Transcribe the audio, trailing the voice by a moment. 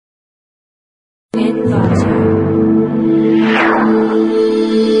Hi,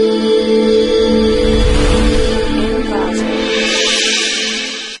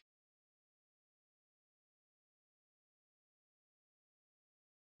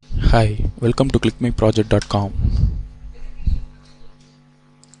 welcome to Clickmyproject.com.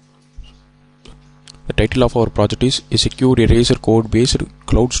 The title of our project is a secure Erasure code-based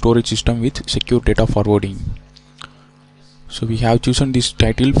cloud storage system with secure data forwarding. So we have chosen this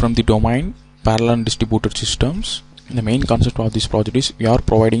title from the domain parallel and distributed systems. The main concept of this project is we are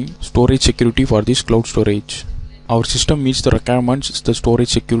providing storage security for this cloud storage. Our system meets the requirements the storage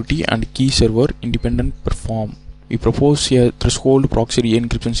security and key server independent perform. We propose a threshold proxy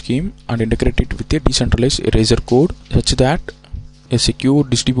re-encryption scheme and integrate it with a decentralized Erasure code such that a secure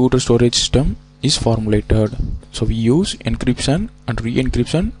distributed storage system is formulated. So we use encryption and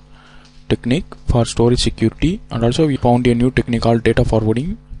re-encryption technique for storage security, and also we found a new technique called data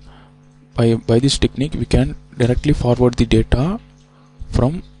forwarding. By this technique we can directly forward the data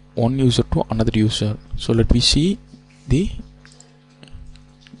from one user to another user. So let me see the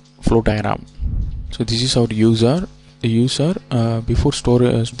flow diagram. So this is our user. The user before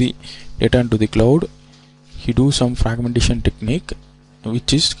storage the data into the cloud, he do some fragmentation technique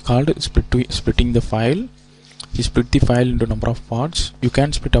which is called splitting the file. He split the file into number of parts. You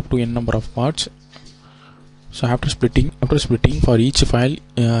can split up to n number of parts. So after splitting for each file,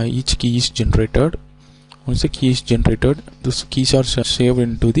 each key is generated. Once the key is generated, those keys are saved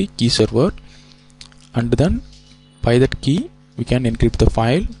into the key server, and then by that key we can encrypt the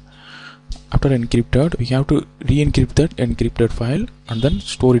file. After encrypted, we have to re-encrypt that encrypted file and then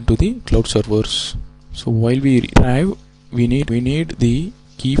store it to the cloud servers. So while we retrieve, we need the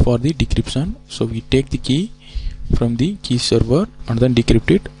key for the decryption. So we take the key from the key server and then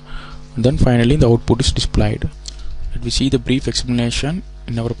decrypt it, and then finally the output is displayed. Let me see the brief explanation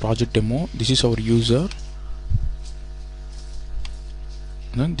in our project demo. This is our user,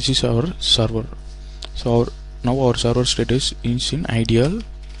 and then this is our server. So now our server status is in ideal.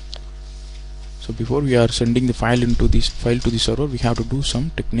 So before we are sending the file to the server, we have to do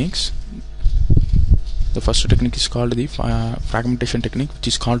some techniques. The first technique is called the fragmentation technique, which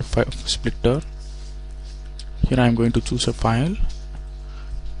is called splitter. Here I am going to choose a file.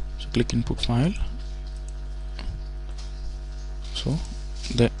 So click input file. So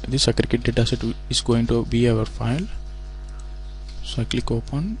this aggregate dataset is going to be our file. So I click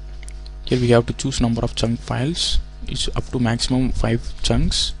open. Here we have to choose number of chunk files. It's up to maximum 5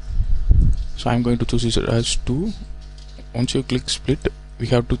 chunks. So I am going to choose it as 2. Once you click split, we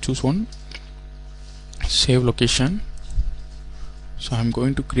have to choose one save location. So I am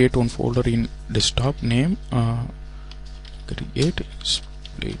going to create one folder in desktop name create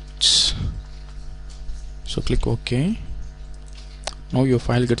splits. So click OK. Now your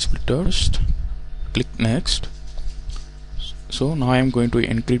file gets splitted. Click next. So now I am going to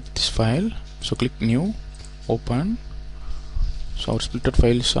encrypt this file. So click new, open. So our splitted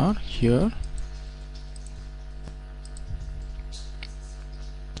files are here.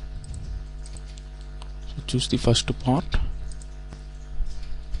 So choose the first part.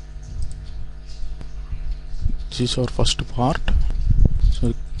 This is our first part.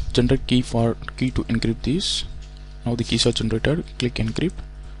 So generate key to encrypt this. Now the keys are generated. Click encrypt.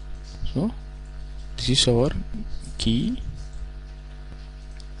 So this is our key.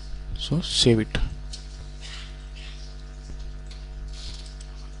 So save it.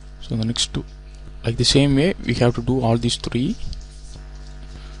 So the next two, like the same way we have to do all these 3.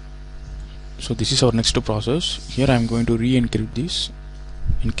 So this is our next process. Here I am going to re-encrypt this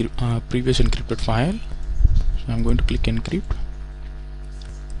previous encrypted file. So I am going to click encrypt.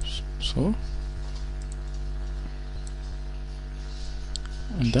 So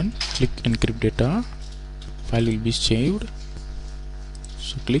and then click encrypt data. File will be saved.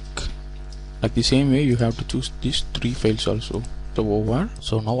 So click, like the same way you have to choose these 3 files also. So over.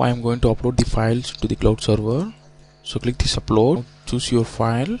 So now I am going to upload the files to the cloud server. So click this upload, choose your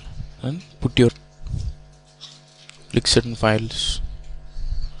file and click certain files.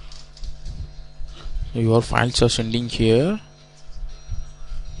 So your files are sending here.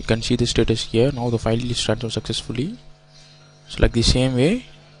 You can see the status here. Now the file is transferred successfully. So like the same way,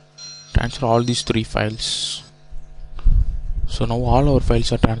 transfer all these 3 files. So now all our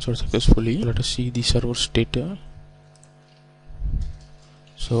files are transferred successfully. Let us see the server status.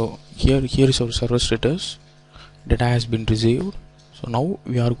 So here is our server status. Data has been received. So now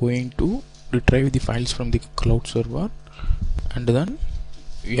we are going to retrieve the files from the cloud server, and then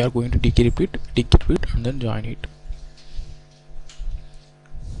we are going to decrypt it and then join it.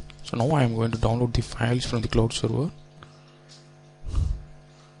 So now I am going to download the files from the cloud server.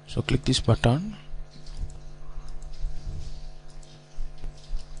 So click this button,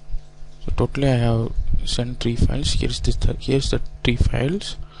 totally I have sent 3 files. Here's the 3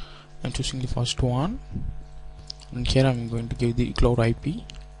 files. I'm choosing the first one, and here I'm going to give the cloud IP.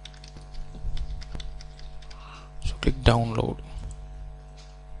 So click download.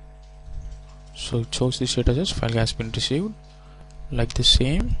 So it shows the status as file has been received. Like the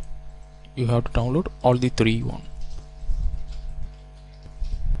same, you have to download all the 3 one.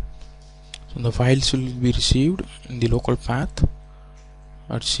 So the files will be received in the local path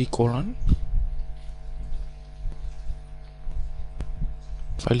at C:,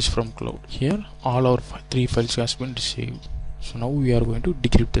 files from cloud. Here all our 3 files has been received. So now we are going to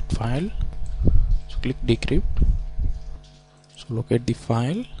decrypt that file. So click decrypt. So locate the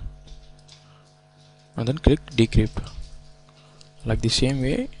file and then click decrypt. Like the same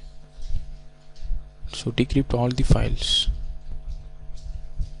way, so decrypt all the files.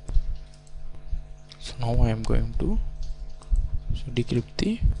 So now I am going to decrypt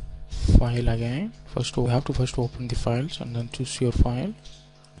the file again. First we have to open the files and then choose your file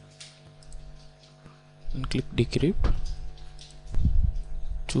and click decrypt.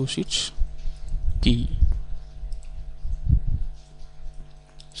 Choose its key.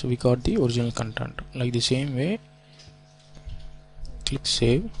 So we got the original content. Like the same way, click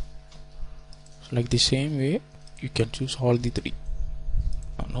save. So like the same way, you can choose all the 3.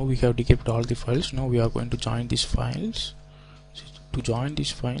 Now we have decrypted all the files. Now we are going to join these files. So to join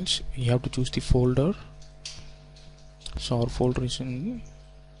these files, you have to choose the folder. So our folder is in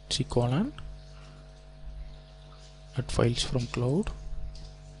C:, at files from cloud.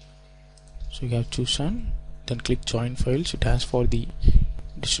 So you have chosen, then click join files. It asks for the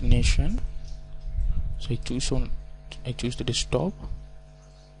destination. So I choose the desktop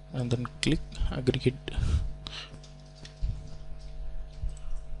and then click aggregate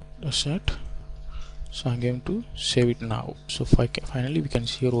asset. So I'm going to save it now. So finally we can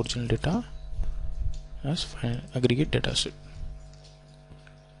see our original data as aggregate data set.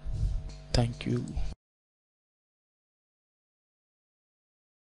 Thank you.